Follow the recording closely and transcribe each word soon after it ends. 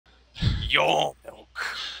Your milk.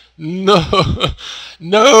 No,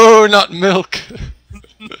 no, not milk.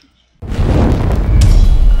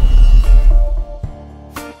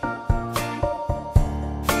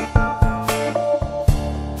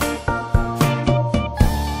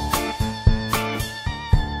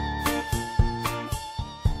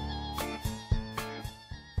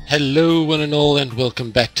 Hello one and all, and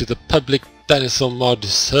welcome back to the public Dinosaur mod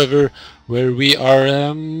server, where we are,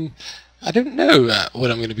 I don't know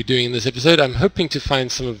what I'm going to be doing in this episode. I'm hoping to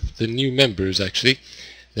find some of the new members, actually.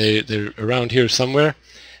 They're around here somewhere,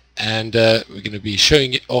 and we're going to be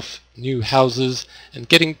showing off new houses and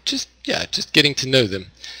just getting to know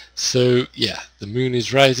them. So yeah, the moon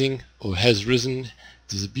is rising, or has risen.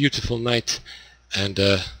 It is a beautiful night, and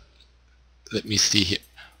let me see here.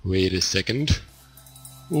 Wait a second.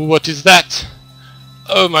 What is that?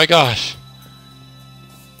 Oh my gosh.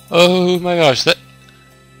 Oh my gosh, that's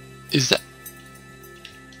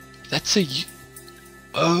a...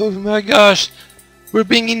 Oh my gosh, we're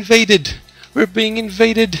being invaded. We're being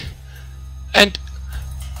invaded. And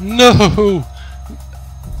no,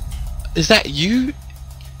 is that you?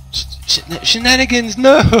 Shenanigans,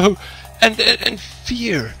 no. And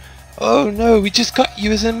fear. Oh no, we just got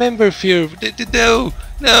you as a member, fear.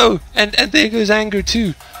 No, and there goes anger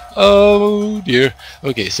too. Oh dear.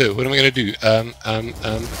 Okay, so what am I gonna do?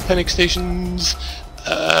 Panic stations.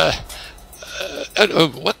 Oh,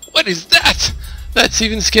 what is that? That's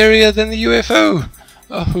even scarier than the UFO.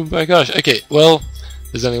 Oh my gosh. Okay, well,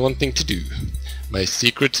 there's only one thing to do. My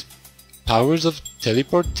secret powers of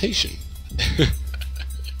teleportation.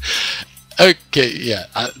 Okay, yeah,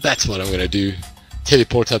 that's what I'm gonna do.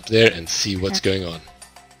 Teleport up there and see what's going on.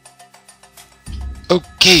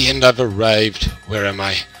 Okay, and I've arrived. Where am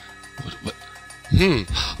I? What?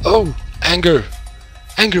 Oh, Anger!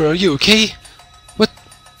 Anger, are you okay?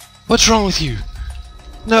 What's wrong with you?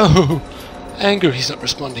 No! Anger, he's not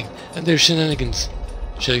responding. And there's Shenanigans.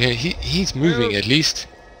 He's moving at least.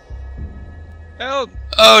 Help!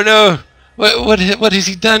 Oh no! What has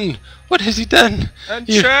he done? What has he done? I'm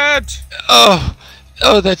trapped! Oh,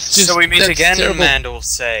 that's just... So we meet again, terrible. Mandel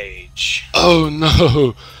Sage. Oh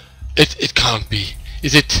no! It can't be.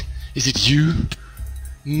 Is it you?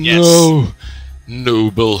 Yes. No,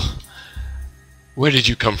 Noble. Where did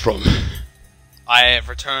you come from? I have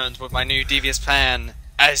returned with my new devious plan,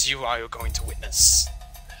 as you are going to witness.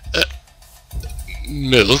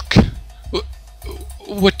 Milk?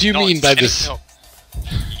 What do you mean by this? Milk.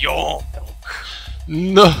 Your milk.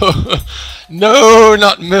 No, no,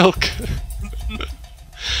 not milk.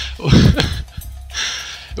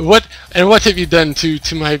 What have you done to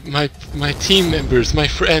my team members, my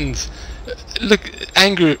friends? Look,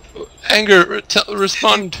 Anger,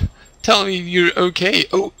 respond. Tell me you're okay.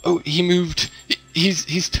 Oh, he moved.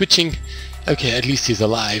 He's twitching. Okay, at least he's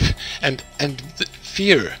alive. And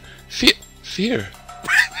fear.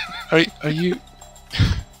 Are you?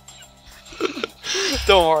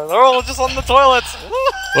 Don't worry, they're all just on the toilets.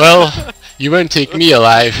 Well, you won't take me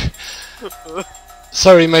alive.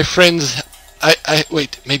 Sorry, my friends. I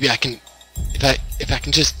wait. Maybe I can. If I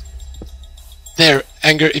can just. There,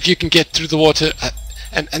 Anger. If you can get through the water,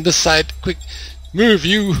 and the side, quick, move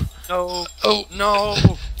you. No. Oh no!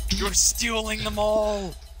 You're stealing them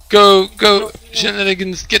all. Go, no.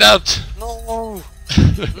 Shenanigans, get out. No.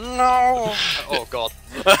 No. Oh God.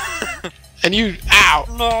 And you, ow.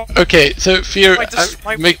 No. Okay, so fear.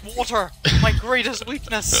 My water, my greatest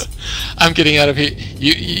weakness. I'm getting out of here.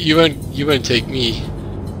 You won't take me.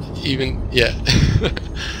 Even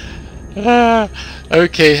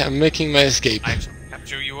okay, I'm making my escape. I shall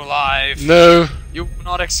capture you alive. No. You will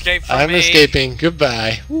not escape from me. I'm escaping.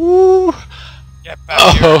 Goodbye. Woo. Get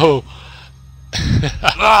back here.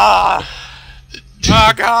 Ah!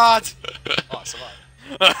 Oh God! Oh, I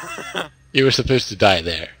survived. You were supposed to die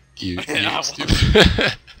there. You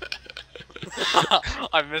stupid.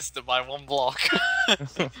 I missed it by 1 block.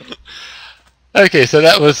 Okay, so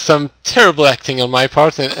that was some terrible acting on my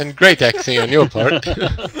part and great acting on your part.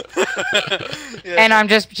 Yeah. And I'm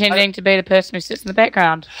just pretending to be the person who sits in the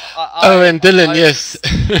background. And Dylan, yes.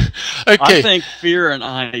 Okay. I think Fear and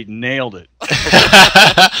I nailed it.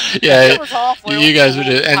 Yeah, you guys were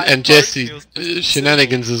doing, and Jesse,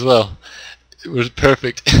 Shenanigans as well. It was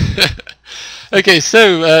perfect. Okay,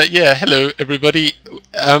 so yeah, hello everybody,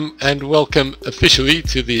 and welcome officially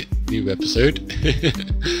to the new episode.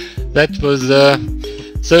 That was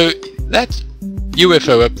so that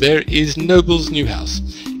UFO up there is Noble's new house.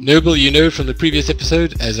 Noble, you know from the previous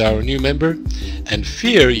episode as our new member, and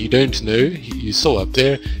Fear, you don't know, you saw up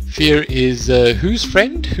there. Fear is whose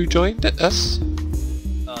friend who joined us?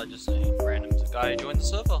 Just a random guy joined the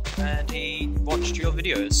server, and he watched your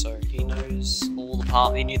videos, so he knows all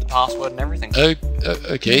the he knew the password and everything.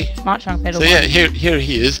 Okay. Smart chunk pedal. So yeah, here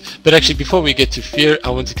he is. But actually, before we get to Fear, I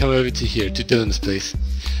want to come over to here, to Dylan's place.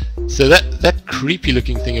 So that creepy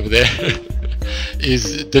looking thing over there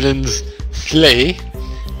is Dylan's sleigh.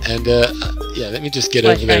 And yeah, let me just get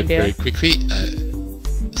over there very quickly.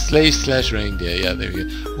 Sleigh / reindeer. Yeah, there we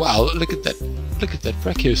go. Wow, look at that! Look at that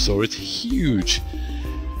brachiosaur. It's huge.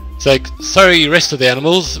 It's like, sorry, rest of the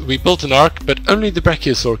animals. We built an ark, but only the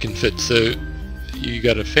brachiosaur can fit. So you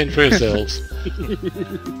gotta fend for yourselves.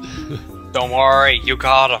 Don't worry, you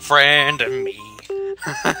got a friend in me.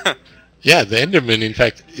 Yeah, the Enderman, in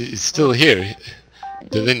fact, is still here.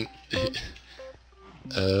 Dylan.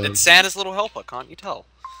 It's Santa's little helper, can't you tell?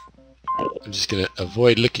 I'm just going to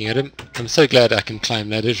avoid looking at him. I'm so glad I can climb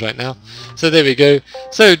ladders right now. So there we go.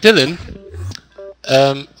 So Dylan,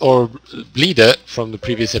 or Bleeder from the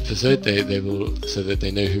previous episode, they will, so that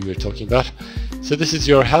they know who we're talking about. So this is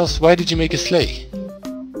your house. Why did you make a sleigh?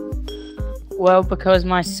 Well, because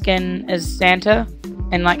my skin is Santa,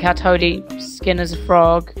 and like how Toadie's skin is a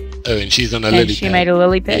frog. Oh, and she's on a and lily she pad. made a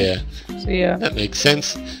lily pad. Yeah. So yeah. That makes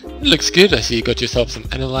sense. It looks good. I see you got yourself some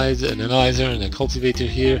analyzer and a cultivator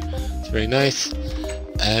here. It's very nice.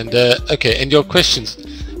 And okay, and your questions,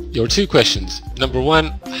 your two questions. Number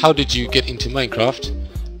one, how did you get into Minecraft?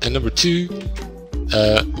 And number two,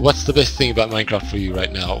 what's the best thing about Minecraft for you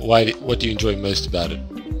right now? What do you enjoy most about it?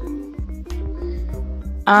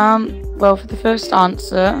 Well, for the first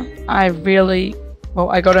answer, I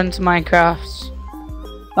got into Minecraft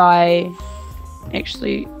by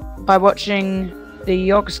watching the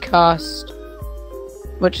Yogscast,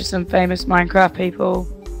 which are some famous Minecraft people,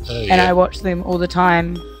 and I watch them all the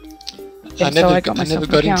time. I never got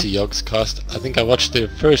into Yogscast. I think I watched their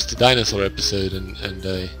first Dinosaur episode, and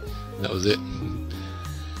that was it.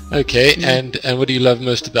 Okay, and what do you love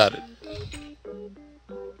most about it?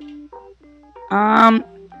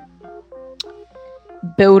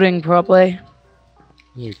 Building, probably.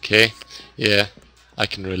 Okay, yeah, I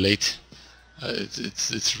can relate.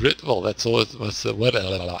 Well, that's all. That's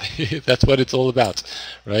what it's all about,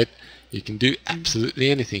 right? You can do absolutely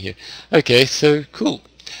anything here. Okay, so cool.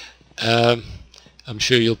 I'm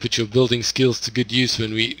sure you'll put your building skills to good use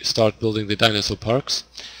when we start building the dinosaur parks.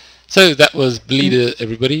 So that was Bleeder,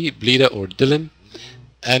 everybody. Bleeder or Dylan.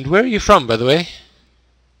 And where are you from, by the way?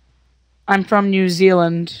 I'm from New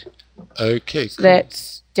Zealand. Okay, So cool.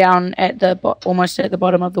 that's down at almost at the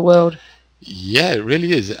bottom of the world. Yeah, it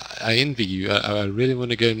really is. I envy you. I really want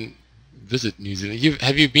to go and visit New Zealand.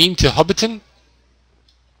 Have you been to Hobbiton?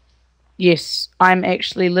 Yes, I'm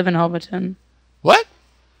actually live in Hobbiton. What?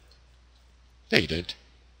 No, you don't.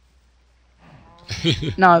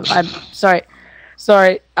 No, I'm sorry.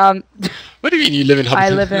 What do you mean you live in Hobbiton? I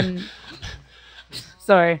live in.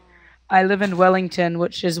 Sorry, I live in Wellington,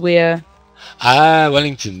 which is where. Ah,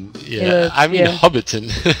 Wellington. Yeah, I mean yeah. Hobbiton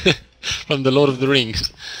from the Lord of the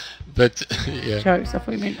Rings. But yeah. Jokes, that's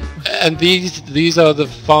what you mean. And these are the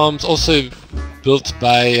farms also built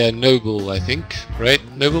by Noble, I think, right?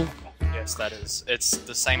 Noble? Yes, that is. It's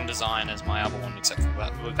the same design as my other one, except for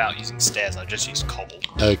without using stairs. I just used cobble.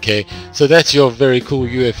 Okay, so that's your very cool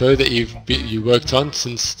UFO that you worked on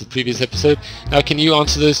since the previous episode. Now, can you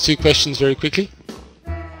answer those two questions very quickly?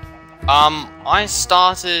 I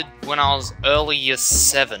started when I was early year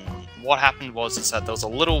 7. What happened was that there was a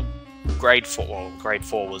little grade 4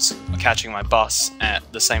 was catching my bus at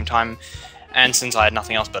the same time, and since I had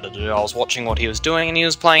nothing else better to do, I was watching what he was doing, and he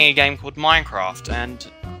was playing a game called Minecraft,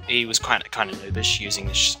 and he was kind of noobish, he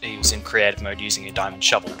was in creative mode using a diamond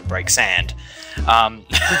shovel to break sand.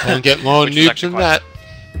 Can't get more noob than that.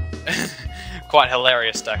 Quite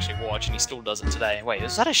hilarious to actually watch, and he still does it today. Wait,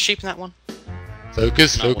 is that a sheep in that one?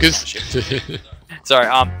 Focus, No, it focus. wasn't a sheep. Sorry,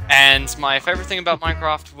 and my favorite thing about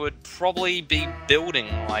Minecraft would probably be building,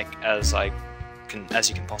 as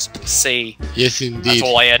you can possibly see. Yes, indeed. That's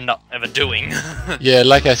all I end up ever doing. Yeah,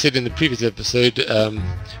 like I said in the previous episode,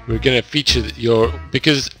 we're going to feature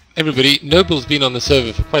because everybody, Noble's been on the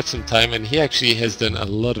server for quite some time, and he actually has done a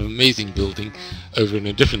lot of amazing building over in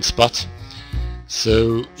a different spot.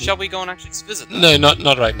 So shall we go and actually visit that? No,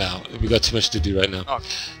 not right now. We've got too much to do right now. Okay.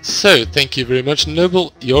 So, thank you very much,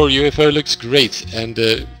 Noble. Your UFO looks great, and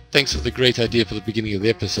thanks for the great idea for the beginning of the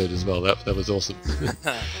episode as well. That was awesome.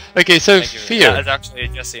 Okay, so Fear. That was actually a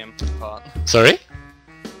Jesse and my part. Sorry?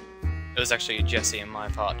 It was actually a Jesse and my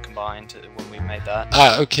part combined when we made that.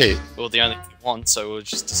 Ah, okay. We were the only one, so we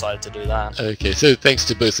just decided to do that. Okay, so thanks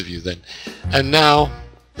to both of you then. And now,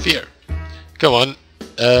 Fear. Go on.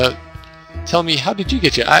 Tell me, how did you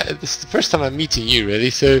get here? This is the first time I'm meeting you, really,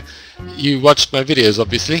 so you watched my videos,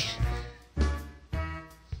 obviously.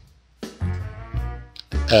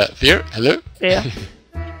 Fear, hello? Yeah.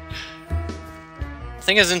 I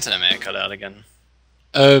think his internet may have cut out again.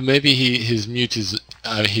 Maybe his mute is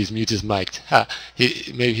mic'd. Ha!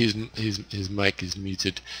 Maybe his mic is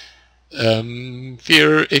muted.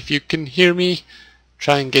 Fear, if you can hear me,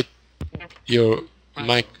 try and get your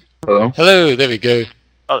mic. Hello? Hello, there we go.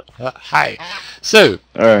 Oh. Hi. So,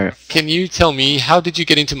 Alright. can you tell me, how did you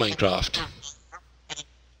get into Minecraft?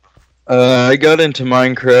 I got into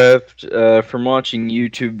Minecraft from watching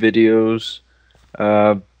YouTube videos,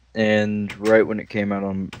 and right when it came out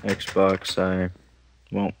on Xbox, I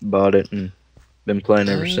bought it and been playing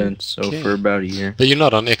ever since, so for about a year. But you're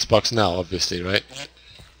not on Xbox now, obviously, right?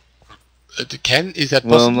 Is that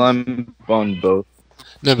possible? Well, I'm on both.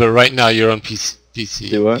 No, but right now you're on PC.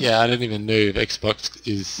 Do I? Yeah, I don't even know if Xbox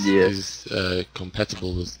is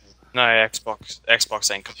compatible with. No,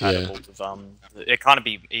 Xbox ain't compatible with it can't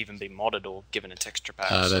even be modded or given a texture pack.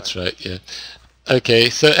 Ah, that's right. Yeah. Okay.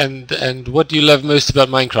 So and what do you love most about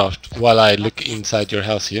Minecraft? While I look inside your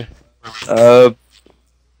house here.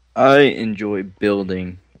 I enjoy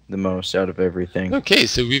building the most out of everything. Okay,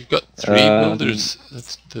 so we've got 3 builders.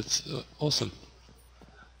 That's awesome.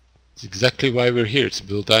 It's exactly why we're here, to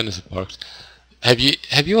build dinosaur parks. Have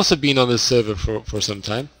you also been on this server for some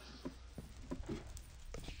time?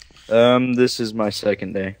 This is my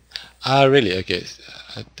second day. Ah, really? Okay.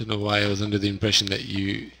 I don't know why I was under the impression that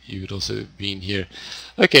you had also been here.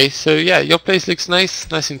 Okay, so yeah, your place looks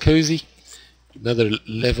nice and cozy. Another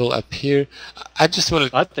level up here. I just want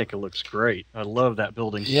to. I think it looks great. I love that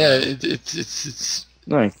building. Yeah, it's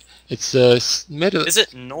Nice. it's medieval. Is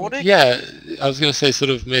it Nordic? Yeah, I was gonna say sort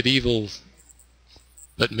of medieval,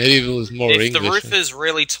 but medieval is more If English. the roof is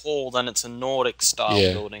really tall, then it's a Nordic style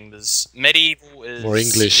building. There's medieval is more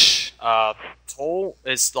English. Tall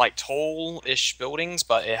is like tall-ish buildings,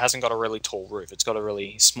 but it hasn't got a really tall roof. It's got a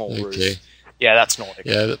really small roof. Yeah, that's Nordic.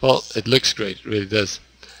 Yeah, well, it looks great. It really does.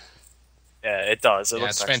 Yeah, it does. It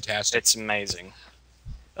looks fantastic. It's amazing.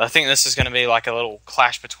 I think this is going to be like a little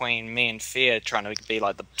clash between me and Fear, trying to be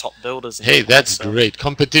like the top builders. Hey, that's great.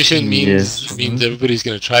 Competition means everybody's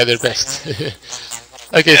going to try their best.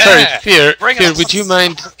 Okay, sorry, Fear. Fear, would you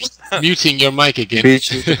mind muting your mic again? Beach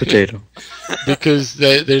the potato. Because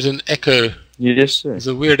there's an echo. You just say. There's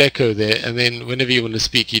a weird echo there, and then whenever you want to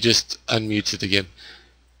speak, you just unmute it again.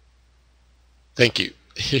 Thank you.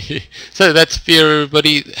 So that's Fear,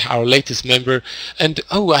 everybody, our latest member. And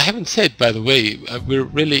oh, I haven't said, by the way, we're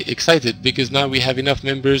really excited because now we have enough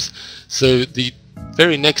members, so the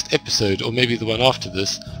very next episode, or maybe the one after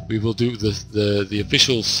this, we will do the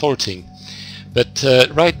official sorting. But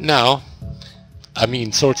right now, I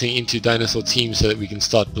mean sorting into dinosaur teams so that we can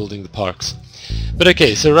start building the parks. But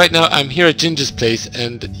okay, so right now I'm here at Ginger's place,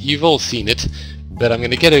 and you've all seen it. But I'm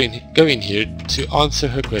going to go in here to answer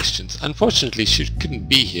her questions. Unfortunately, she couldn't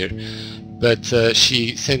be here, but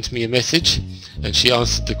she sent me a message, and she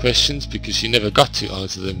answered the questions because she never got to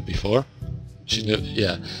answer them before.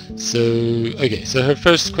 Yeah. So okay. So her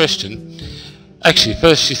first question, actually,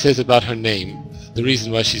 first she says about her name. The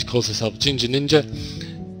reason why she calls herself Ginger Ninja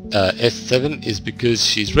S7 is because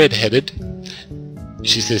she's red-headed.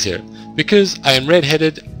 She says here, because I am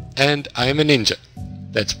red-headed and I am a ninja.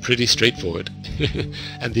 That's pretty straightforward.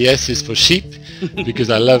 And the S is for sheep, because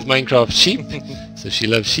I love Minecraft sheep, so she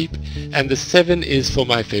loves sheep. And the 7 is for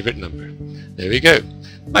my favorite number. There we go.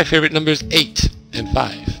 My favorite number is 8 and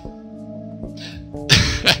 5.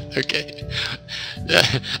 Okay.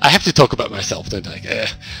 I have to talk about myself, don't I?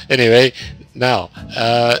 Anyway, now,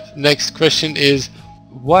 next question is,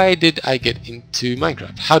 why did I get into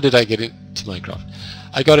Minecraft? How did I get into Minecraft?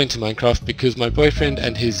 I got into Minecraft because my boyfriend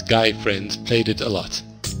and his guy friends played it a lot.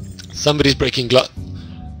 Somebody's breaking glass.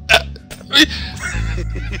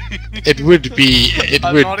 It would be.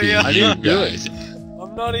 I didn't do it.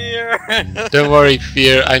 I'm not here. Don't worry,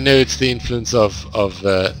 Fear. I know it's the influence of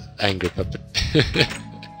Angry Puppet.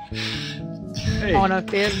 Hey. Oh no,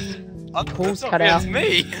 Fear. Cool's cut out. It's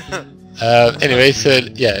me. Anyway, so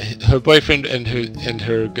yeah, her boyfriend and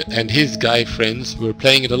his guy friends were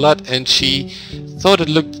playing it a lot, and she thought it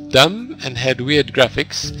looked dumb and had weird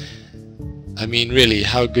graphics. I mean, really,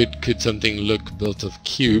 how good could something look built of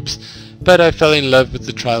cubes? But I fell in love with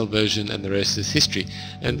the trial version, and the rest is history.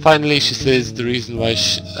 And finally, she says the reason why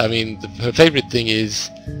her favorite thing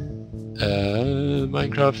is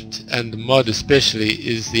Minecraft, and the mod especially,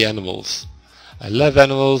 is the animals. I love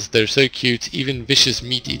animals, they're so cute, even vicious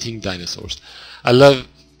meat-eating dinosaurs.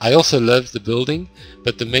 I also love the building,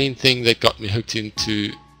 but the main thing that got me hooked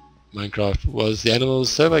into Minecraft was the animals,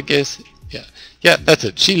 so I guess, yeah, that's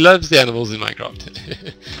it. She loves the animals in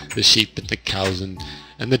Minecraft. The sheep and the cows and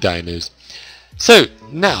the dinos. So,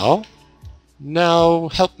 now, Now,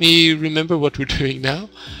 help me remember what we're doing now.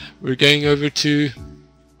 We're going over to...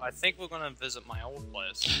 I think we're going to visit my old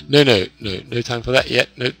place. No time for that yet.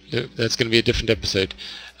 No, that's going to be a different episode.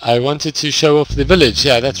 I wanted to show off the village.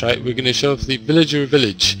 Yeah, that's right. We're going to show off the villager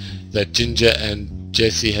village that Ginger and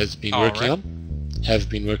Jesse has been working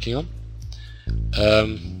on.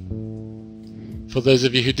 For those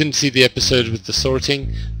of you who didn't see the episode with the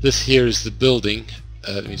sorting, this here is the building.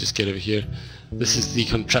 Let me just get over here. This is the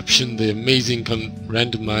contraption, the amazing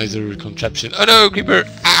randomizer contraption. Oh no, creeper!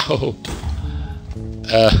 Ow!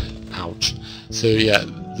 Ouch. So yeah,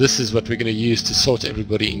 this is what we're going to use to sort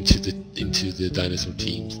everybody into the dinosaur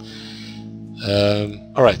teams.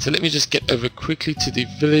 Alright, so let me just get over quickly to the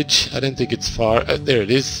village. I don't think it's far. Oh, there it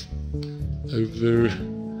is. Over...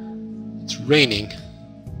 It's raining.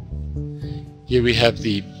 Here we have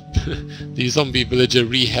the the zombie villager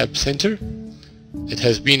rehab center. It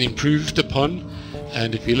has been improved upon,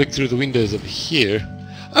 and if you look through the windows over here...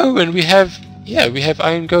 Oh, and we have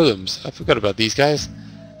iron golems. I forgot about these guys.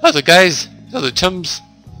 Hello guys, hello chums.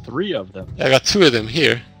 3 of them. I got 2 of them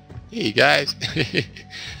here. Hey guys.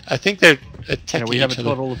 I think they're attacking we have each a other.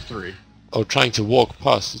 total of 3. Or trying to walk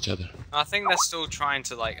past each other. I think they're still trying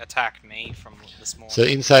to like attack me from this morning. So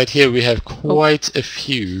inside here we have quite a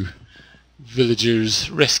few villagers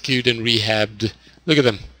rescued and rehabbed. Look at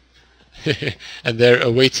them. And they're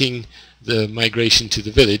awaiting the migration to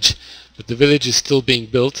the village. But the village is still being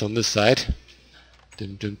built on this side.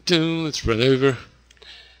 Dun, dun, dun. Let's run over.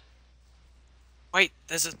 Wait,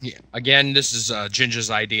 there's a... Yeah. Again, this is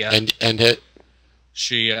Ginger's idea. And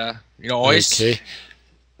she, always... Okay.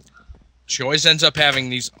 She always ends up having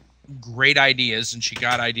these great ideas, and she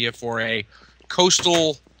got idea for a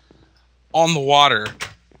coastal, on the water,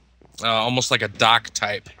 almost like a dock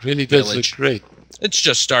type. Really does village. look great. It's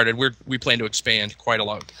just started. We plan to expand quite a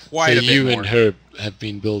lot. So you and her have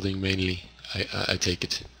been building mainly, I take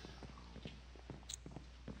it.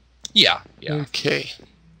 Yeah. Okay.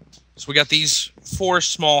 So we got these 4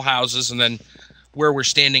 small houses, and then where we're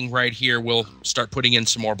standing right here, we'll start putting in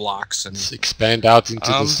some more blocks and Let's expand out into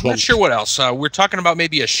the swamp. Not sure what else. We're talking about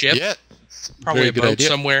maybe a ship. Yeah. Probably a boat idea.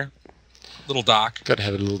 somewhere. Little dock. Gotta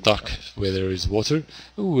have a little dock where there is water.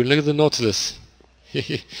 Ooh, look at the Nautilus.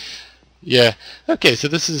 Yeah. Okay, so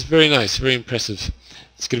this is very nice, very impressive.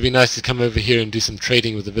 It's gonna be nice to come over here and do some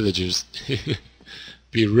trading with the villagers.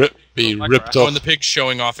 be ripped off. Oh, and the pig's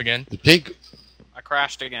showing off again. The pig? I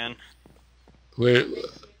crashed again. Where?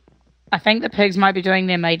 I think the pigs might be doing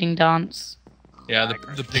their mating dance. Yeah,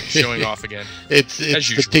 the pig's showing off again. It's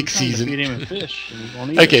the pig season. Feed him a fish and he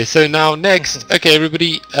won't eat Okay, it. so now next. Okay,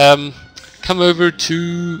 everybody, come over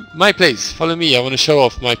to my place. Follow me. I want to show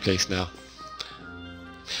off my place now.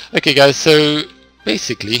 Okay, guys. So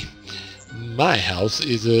basically, my house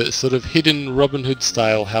is a sort of hidden Robin Hood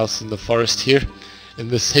style house in the forest here, in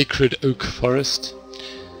the sacred oak forest.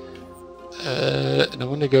 And I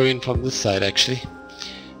want to go in from this side actually.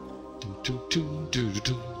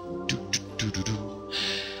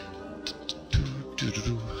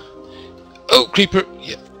 Oh, creeper!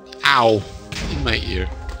 Yeah. Ow! In my ear.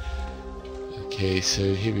 Okay,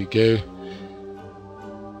 so here we go.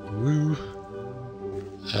 Woo.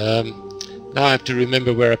 Now I have to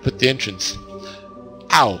remember where I put the entrance.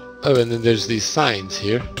 Ow! Oh, and then there's these signs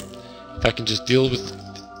here. If I can just deal with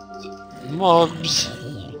mobs.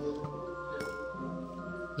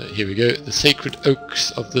 Here we go. The sacred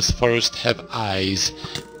oaks of this forest have eyes.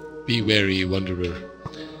 Be wary, wanderer.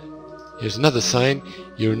 Here's another sign.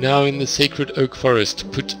 You're now in the sacred oak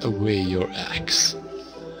forest. Put away your axe.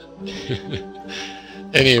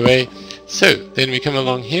 Anyway, so then we come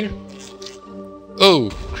along here. Oh,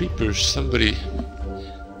 creepers! Somebody.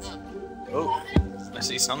 Oh, I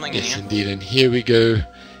see something in Yes, here. indeed. And here we go.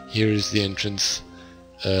 Here is the entrance.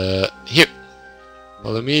 Here.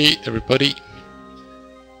 Follow me, everybody.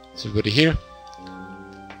 Is everybody here?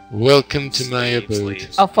 Welcome to my abode.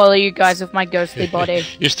 I'll follow you guys with my ghostly body.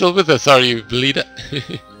 You're still with us, are you, Belita?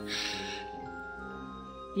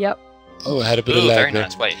 Yep. Oh, I had a bit of Ooh, lag very there.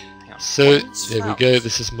 nice. Wait. hang on. So, What's there we house? go.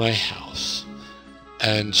 This is my house.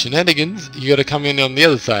 And shenanigans, you gotta come in on the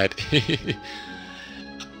other side.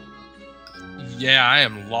 Yeah, I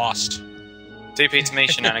am lost. TP to me,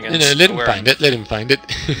 shenanigans. No, let him Where- find it. Let him find it.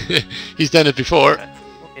 He's done it before.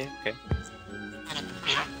 Okay.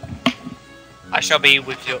 I shall be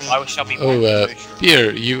with you. I shall be. Oh,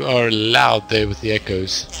 Fear, you are loud there with the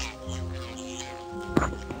echoes.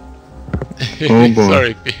 Oh boy.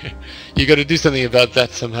 Sorry, Fear. You got to do something about that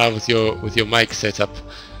somehow with your mic setup.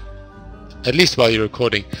 At least while you're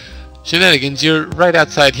recording. Shenanigans, you're right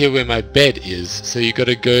outside here where my bed is, so you got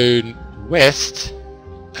to go west,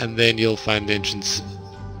 and then you'll find the entrance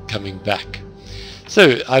coming back.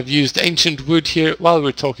 So I've used ancient wood here. While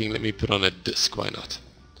we're talking, let me put on a disc. Why not?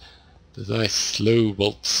 There's a nice slow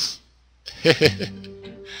waltz.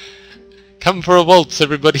 Come for a waltz,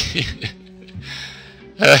 everybody.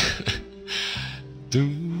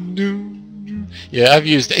 Yeah, I've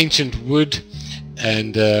used ancient wood,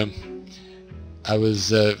 and I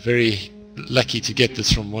was very lucky to get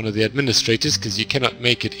this from one of the administrators, because you cannot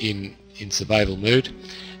make it in survival mode.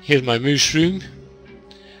 Here's my mushroom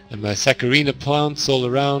and my saccharina plants all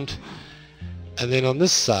around, and then on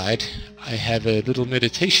this side I have a little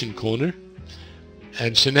meditation corner,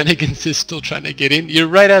 and Shenanigans is still trying to get in. You're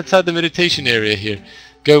right outside the meditation area here.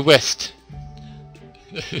 Go west.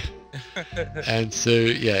 And so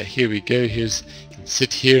yeah, here we go. Here's, you can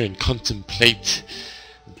sit here and contemplate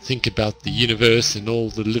and think about the universe and all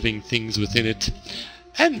the living things within it,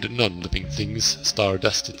 and non-living things,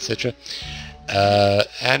 stardust, etc.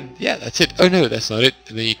 And yeah, that's it. Oh no, that's not it.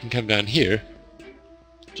 And then you can come down here.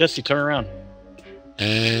 Jesse, turn around.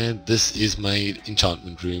 And this is my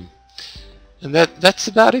enchantment room. And that's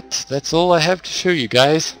about it. That's all I have to show you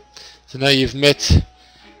guys. So now you've met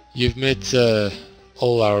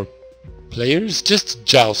all our players. Just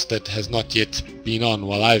Joust that has not yet been on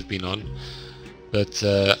while I've been on, but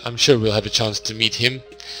I'm sure we'll have a chance to meet him.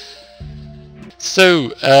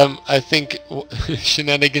 So I think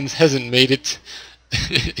Shenanigans hasn't made it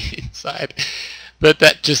inside, but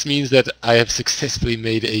that just means that I have successfully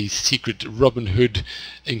made a secret Robin Hood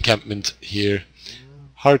encampment here.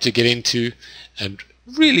 Hard to get into and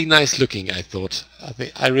really nice looking, I thought.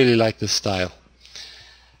 I really like this style.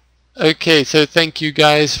 Okay, so thank you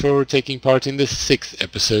guys for taking part in this 6th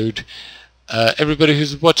episode. Everybody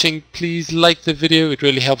who's watching, please like the video, it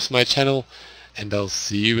really helps my channel, and I'll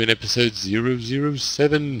see you in episode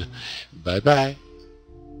 007. Bye bye.